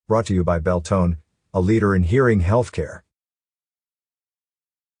Brought to you by Beltone, a leader in hearing healthcare.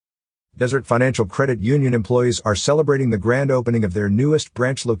 Desert Financial Credit Union employees are celebrating the grand opening of their newest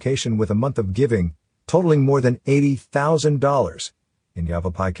branch location with a month of giving, totaling more than $80,000 in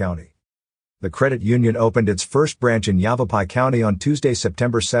Yavapai County. The credit union opened its first branch in Yavapai County on Tuesday,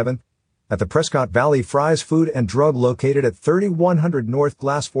 September 7th, at the Prescott Valley Fry's Food and Drug located at 3100 North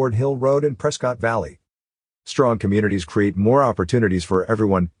Glassford Hill Road in Prescott Valley. Strong communities create more opportunities for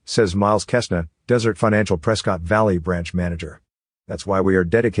everyone, says Miles Kessna, Desert Financial Prescott Valley branch manager. That's why we are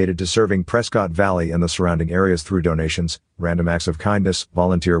dedicated to serving Prescott Valley and the surrounding areas through donations, random acts of kindness,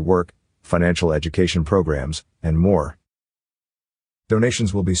 volunteer work, financial education programs, and more.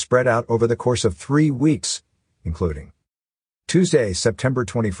 Donations will be spread out over the course of 3 weeks, including Tuesday, September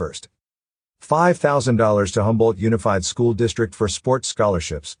 21st, $5,000 to Humboldt Unified School District for sports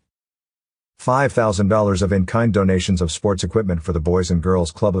scholarships, $5,000 of in-kind donations of sports equipment for the Boys and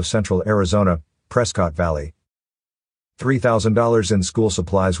Girls Club of Central Arizona, Prescott Valley. $3,000 in school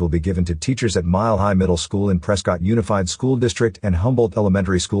supplies will be given to teachers at Mile High Middle School in Prescott Unified School District and Humboldt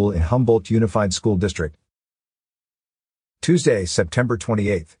Elementary School in Humboldt Unified School District. Tuesday, September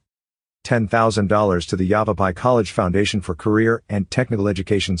 28th. $10,000 to the Yavapai College Foundation for Career and Technical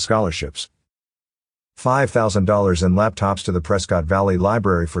Education Scholarships. $5,000 in laptops to the Prescott Valley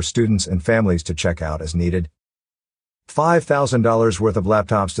Library for students and families to check out as needed. $5,000 worth of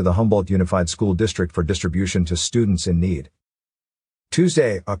laptops to the Humboldt Unified School District for distribution to students in need.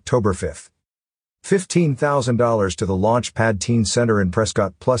 Tuesday, October 5th. $15,000 to the Launchpad Teen Center in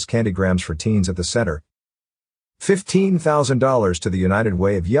Prescott plus Candygrams for teens at the center. $15,000 to the United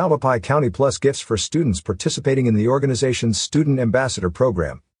Way of Yavapai County plus gifts for students participating in the organization's Student Ambassador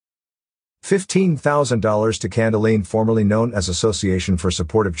Program. $15,000 to Candeline, formerly known as Association for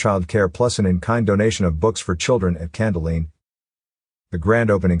Supportive Child Care, plus an in-kind donation of books for children at Candeline. The grand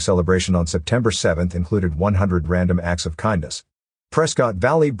opening celebration on September 7th included 100 random acts of kindness. Prescott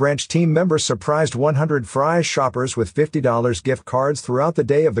Valley branch team members surprised 100 Fry's shoppers with $50 gift cards throughout the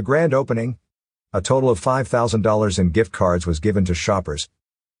day of the grand opening. A total of $5,000 in gift cards was given to shoppers.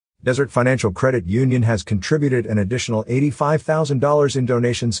 Desert Financial Credit Union has contributed an additional $85,000 in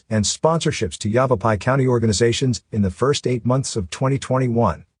donations and sponsorships to Yavapai County organizations in the first 8 months of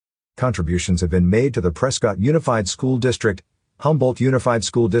 2021. Contributions have been made to the Prescott Unified School District, Humboldt Unified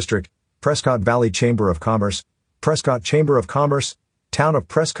School District, Prescott Valley Chamber of Commerce, Prescott Chamber of Commerce, Town of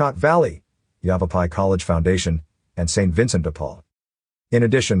Prescott Valley, Yavapai College Foundation, and St. Vincent de Paul. In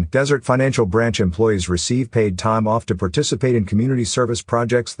addition, Desert Financial branch employees receive paid time off to participate in community service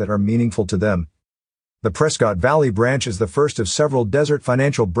projects that are meaningful to them. The Prescott Valley branch is the first of several Desert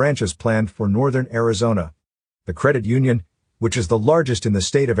Financial branches planned for northern Arizona. The credit union, which is the largest in the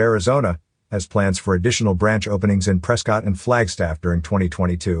state of Arizona, has plans for additional branch openings in Prescott and Flagstaff during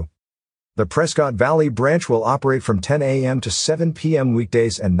 2022. The Prescott Valley branch will operate from 10 a.m. to 7 p.m.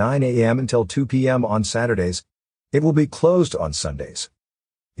 weekdays and 9 a.m. until 2 p.m. on Saturdays. It will be closed on Sundays.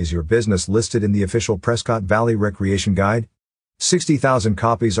 Is your business listed in the official Prescott Valley Recreation Guide? 60,000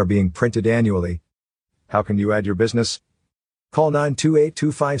 copies are being printed annually. How can you add your business? Call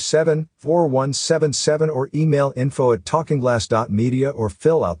 928-257-4177 or email info@talkingglass.media or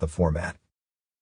fill out the format.